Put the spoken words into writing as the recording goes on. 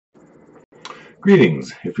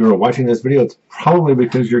Greetings. If you're watching this video, it's probably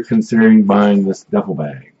because you're considering buying this duffel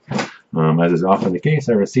bag. As is often the case,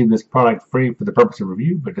 I received this product free for the purpose of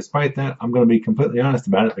review, but despite that, I'm going to be completely honest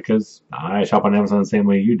about it because I shop on Amazon the same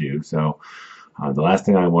way you do. So the last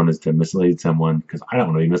thing I want is to mislead someone because I don't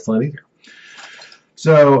want to be misled either.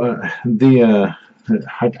 So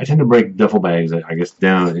I tend to break duffel bags, I guess,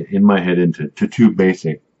 down in my head into two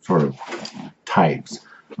basic sort of types.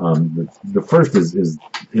 The first is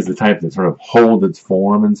the type that sort of holds its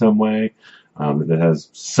form in some way, that has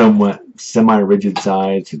somewhat semi-rigid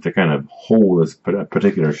sides to kind of hold this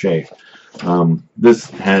particular shape. This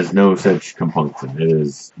has no such compunction.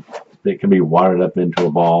 It can be wadded up into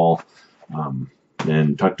a ball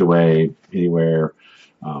and tucked away anywhere.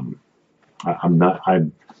 I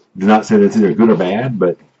do not say that it's either good or bad,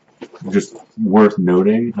 but just worth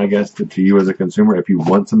noting, I guess, to you as a consumer. If you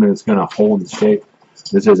want something that's going to hold its shape,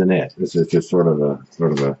 this isn't it. This is just sort of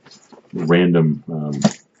a random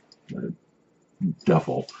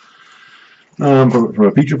duffel. From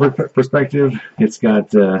a feature perspective, it's got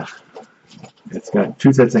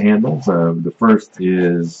two sets of handles. The first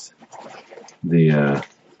is the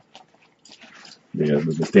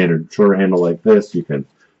standard shorter handle like this. You can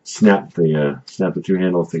snap the two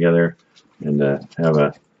handles together and have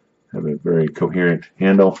a very coherent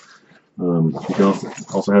handle. You can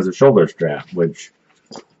also has a shoulder strap, which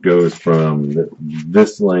goes from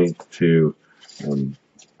this length to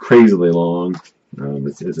crazily long.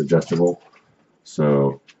 It's adjustable,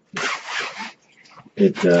 so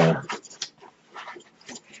it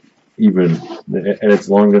even at its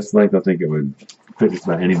longest length, I think it would fit just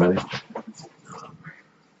about anybody.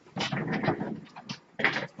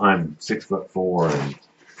 I'm 6'4", and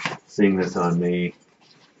seeing this on me,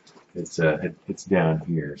 it's down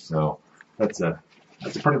here, so that's a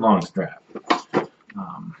pretty long strap.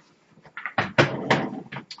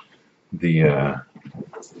 The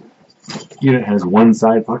unit has one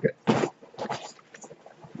side pocket,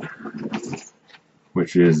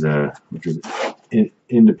 which is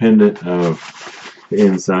independent of the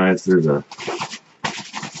insides. There's a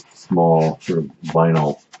small sort of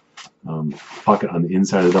vinyl pocket on the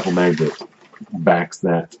inside of the duffel bag that backs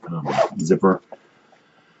that zipper.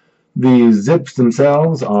 The zips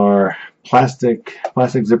themselves are plastic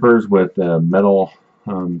zippers with metal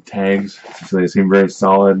tags, so they seem very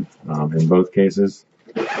solid in both cases.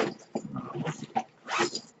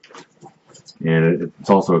 And it's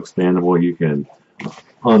also expandable. You can,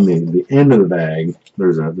 on the end of the bag,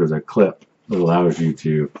 there's a clip that allows you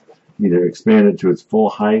to either expand it to its full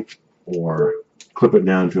height or clip it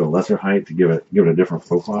down to a lesser height to give it a different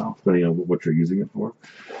profile depending on what you're using it for.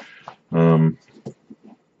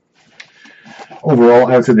 Overall,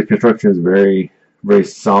 I would say the construction is very, very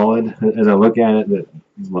solid. As I look at it,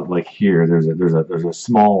 like here, there's a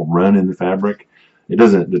small run in the fabric. It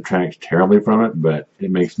doesn't detract terribly from it, but it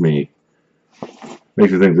makes me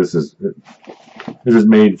think this is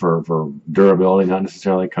made for durability, not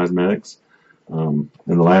necessarily cosmetics. And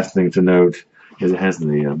the last thing to note is it has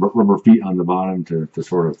the rubber feet on the bottom to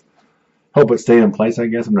sort of help it stay in place, I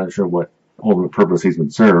guess. I'm not sure what ultimate purpose these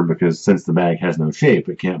would serve, because since the bag has no shape,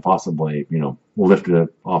 it can't possibly, lift it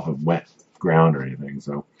off of wet ground or anything.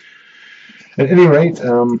 So at any rate,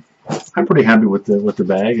 I'm pretty happy with the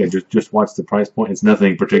bag. I just watched the price point. It's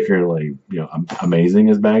nothing particularly amazing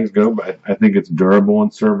as bags go, but I think it's durable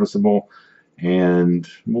and serviceable, and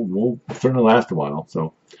will certainly last a while.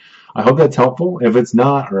 So I hope that's helpful. If it's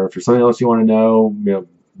not, or if there's something else you want to know,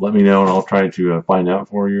 let me know and I'll try to find out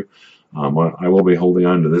for you. I will be holding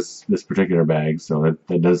on to this particular bag, so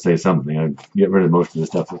that does say something. I get rid of most of the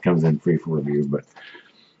stuff that comes in free for review. But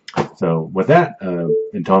so with that,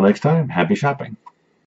 until next time, happy shopping.